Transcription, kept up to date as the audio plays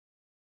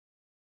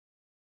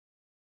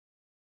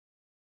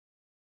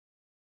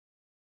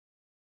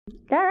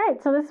All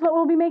right, so this is what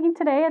we'll be making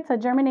today. It's a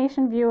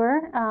germination viewer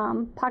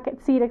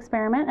pocket seed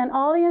experiment, and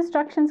all the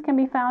instructions can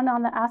be found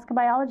on the Ask a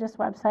Biologist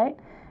website.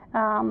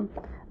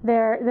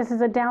 This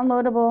is a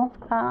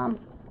downloadable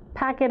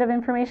packet of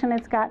information.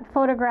 It's got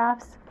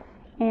photographs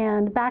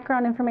and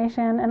background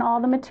information and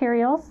all the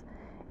materials,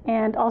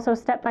 and also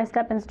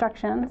step-by-step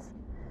instructions.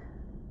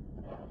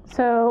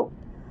 So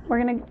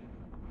we're going to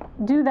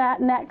do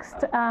that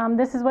next.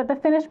 This is what the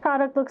finished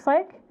product looks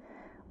like,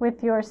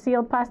 with your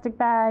sealed plastic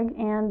bag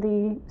and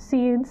the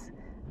seeds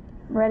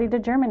ready to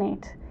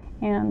germinate.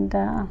 And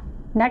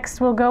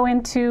next we'll go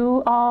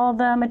into all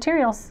the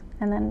materials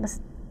and then the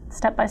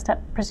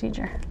step-by-step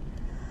procedure.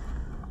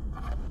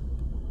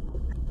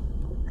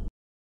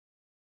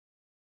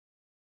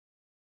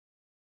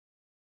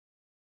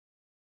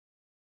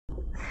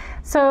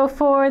 So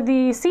for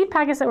the seed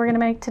packets that we're going to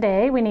make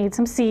today, we need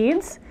some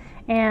seeds.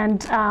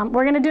 And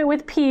we're going to do it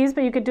with peas,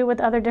 but you could do it with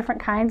other different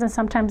kinds, and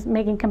sometimes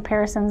making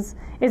comparisons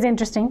is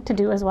interesting to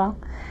do as well.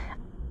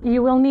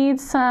 You will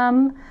need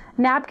some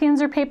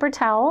napkins or paper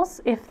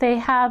towels. If they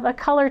have a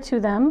color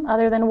to them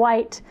other than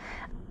white,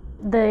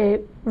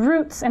 the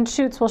roots and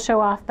shoots will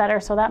show off better,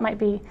 so that might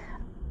be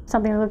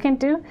something to look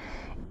into.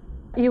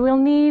 You will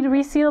need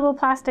resealable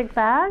plastic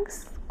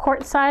bags.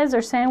 Quart size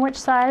or sandwich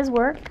size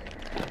work.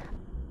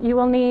 You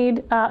will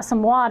need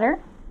some water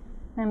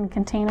in a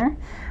container.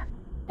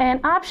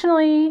 And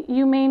optionally,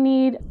 you may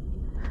need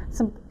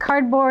some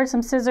cardboard,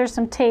 some scissors,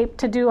 some tape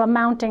to do a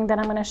mounting that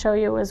I'm going to show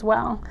you as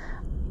well.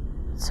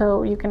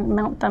 So you can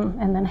mount them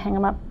and then hang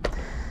them up.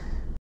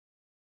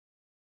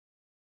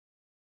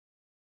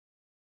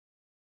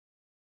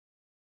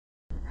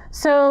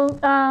 So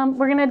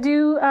we're going to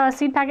do a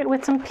seed packet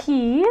with some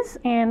peas,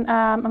 and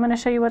I'm going to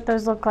show you what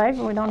those look like.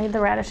 We don't need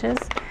the radishes.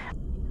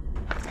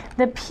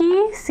 The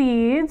pea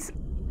seeds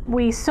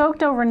we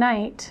soaked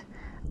overnight.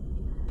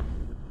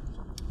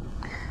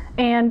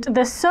 And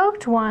the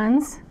soaked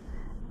ones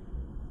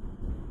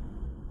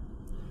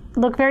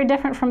look very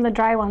different from the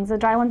dry ones. The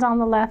dry one's on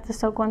the left, the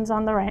soaked one's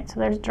on the right. So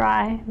there's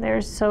dry,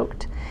 there's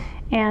soaked.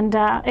 And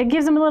it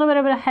gives them a little bit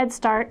of a head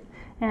start,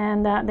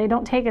 and they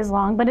don't take as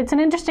long. But it's an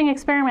interesting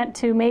experiment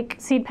to make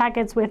seed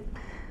packets with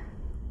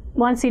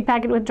one seed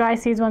packet with dry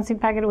seeds, one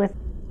seed packet with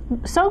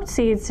soaked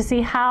seeds, to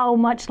see how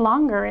much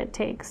longer it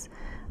takes,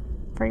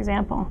 for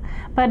example.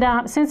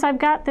 But since I've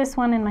got this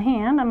one in my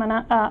hand, I'm going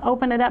to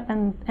open it up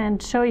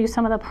and show you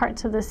some of the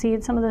parts of the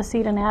seed, some of the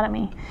seed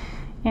anatomy.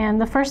 And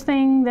the first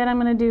thing that I'm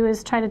going to do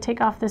is try to take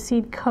off the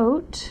seed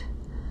coat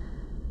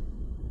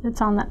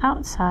that's on the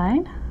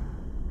outside.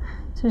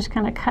 So just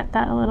kind of cut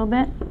that a little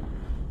bit.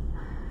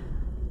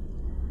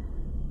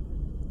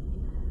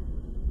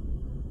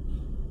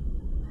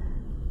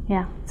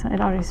 Yeah, so it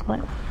already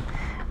split.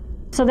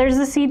 So there's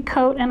the seed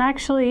coat, and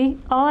actually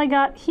all I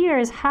got here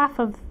is half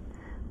of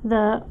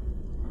the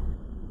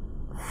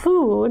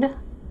food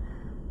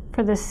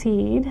for the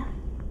seed.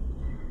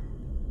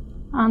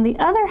 On the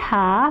other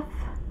half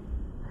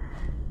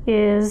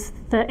is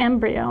the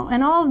embryo,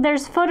 and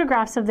there's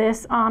photographs of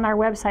this on our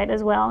website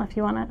as well if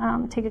you want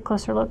to take a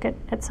closer look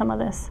at some of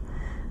this.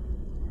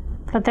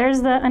 But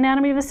there's the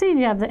anatomy of the seed.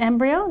 You have the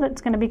embryo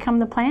that's going to become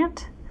the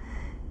plant,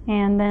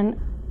 and then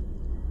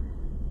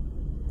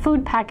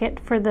food packet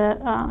for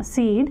the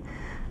seed,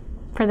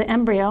 for the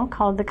embryo,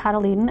 called the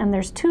cotyledon, and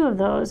there's two of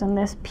those in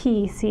this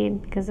pea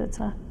seed because it's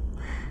a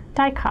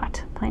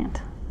dicot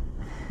plant.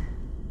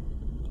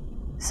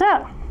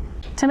 So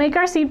to make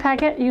our seed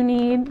packet, you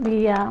need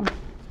the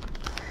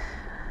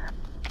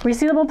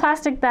resealable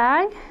plastic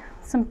bag,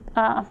 some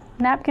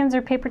napkins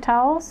or paper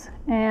towels,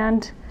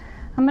 and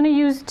I'm going to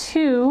use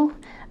two.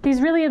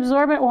 These really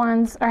absorbent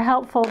ones are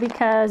helpful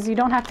because you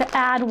don't have to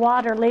add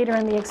water later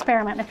in the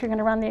experiment if you're going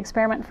to run the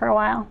experiment for a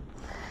while.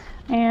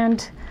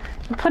 And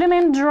put them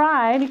in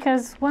dry,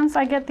 because once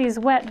I get these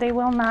wet, they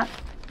will not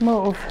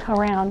move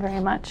around very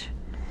much.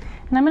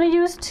 And I'm going to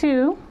use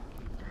two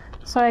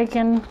so I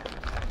can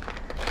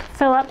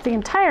fill up the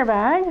entire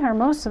bag, or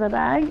most of the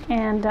bag,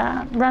 and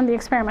run the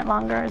experiment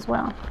longer as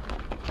well.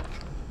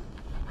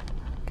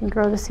 You can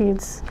grow the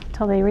seeds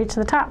till they reach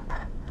the top.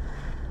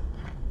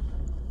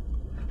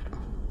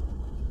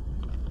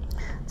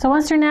 So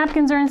once your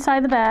napkins are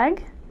inside the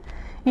bag,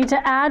 you need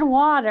to add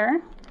water.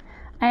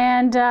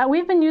 And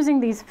we've been using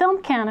these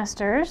film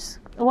canisters.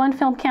 One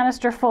film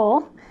canister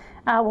full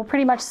will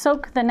pretty much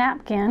soak the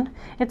napkin.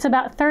 It's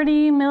about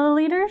 30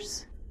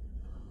 milliliters,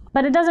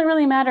 but it doesn't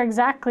really matter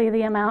exactly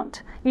the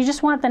amount. You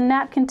just want the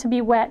napkin to be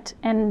wet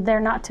and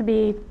there not to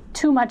be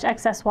too much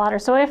excess water.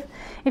 So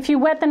if you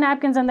wet the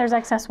napkins and there's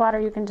excess water,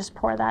 you can just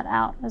pour that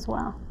out as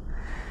well.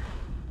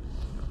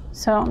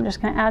 So I'm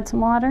just going to add some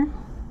water.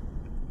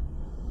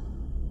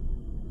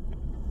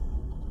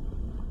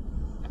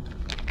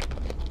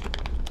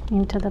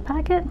 Into the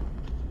packet.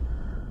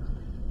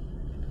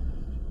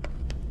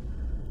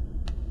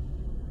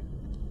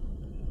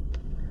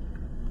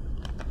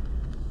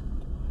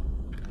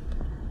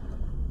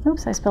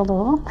 Oops, I spilled a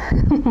little.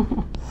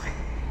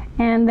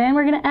 And then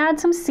we're going to add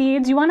some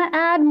seeds. You want to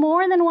add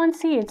more than one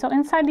seed. So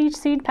inside each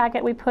seed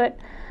packet we put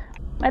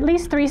at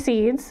least 3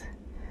 seeds.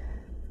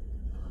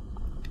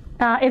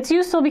 It's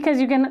useful because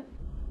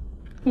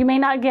you may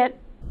not get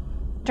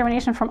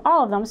germination from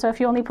all of them. So if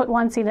you only put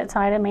one seed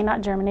inside, it may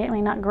not germinate, it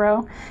may not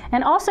grow.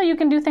 And also you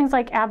can do things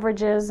like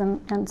averages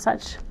and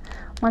such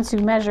once you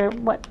measure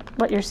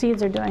what your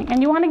seeds are doing.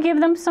 And you want to give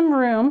them some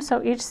room,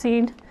 so each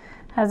seed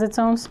has its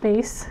own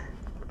space.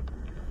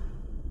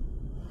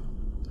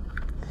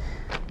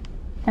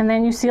 And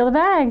then you seal the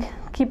bag.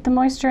 Keep the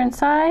moisture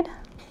inside.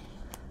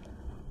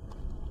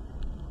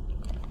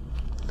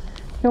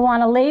 You'll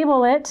want to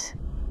label it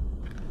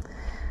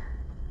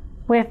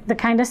with the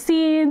kind of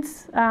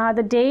seeds,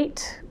 the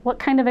date, what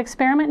kind of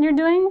experiment you're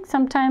doing.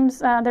 Sometimes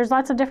there's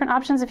lots of different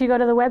options if you go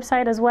to the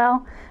website as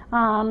well.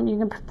 You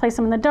can place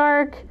them in the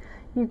dark.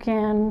 You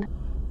can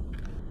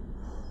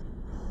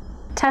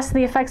test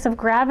the effects of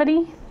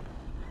gravity.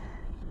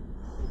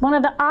 One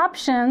of the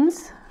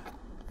options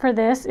for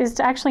this is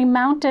to actually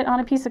mount it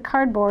on a piece of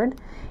cardboard,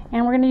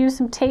 and we're going to use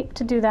some tape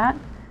to do that.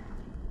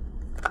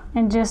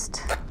 And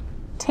just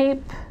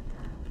tape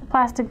the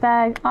plastic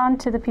bag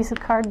onto the piece of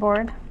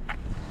cardboard.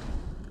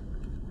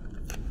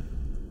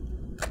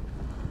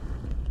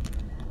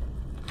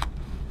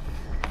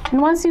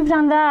 And once you've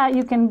done that,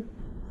 you can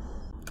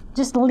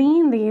just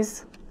lean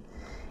these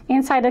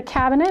inside a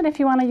cabinet if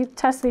you want to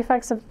test the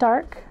effects of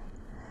dark,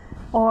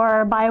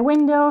 or by a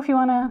window if you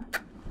want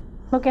to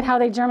look at how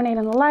they germinate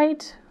in the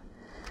light,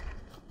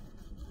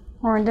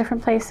 or in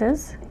different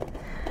places.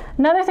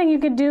 Another thing you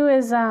could do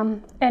is,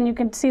 and you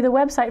can see the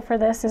website for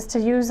this, is to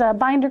use a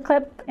binder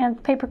clip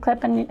and paper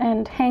clip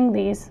and hang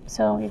these.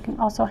 So you can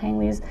also hang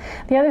these.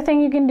 The other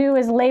thing you can do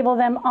is label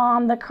them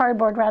on the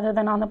cardboard rather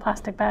than on the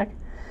plastic bag.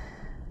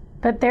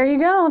 But there you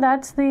go,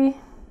 that's the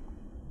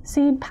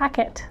seed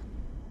packet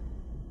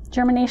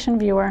germination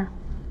viewer.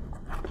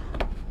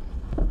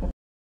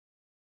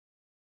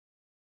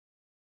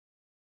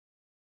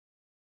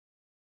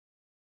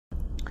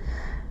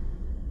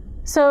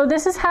 So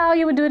this is how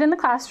you would do it in the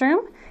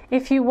classroom.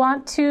 If you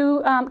want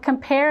to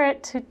compare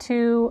it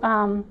to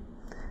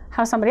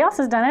how somebody else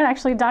has done it,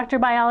 actually Dr.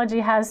 Biology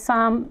has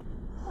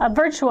a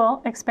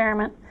virtual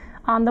experiment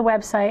on the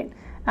website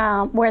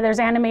where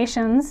there's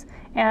animations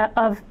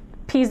of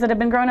peas that have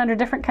been grown under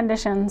different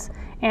conditions,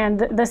 and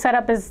the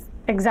setup is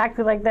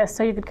exactly like this,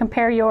 so you could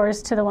compare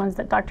yours to the ones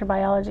that Dr.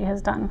 Biology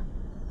has done.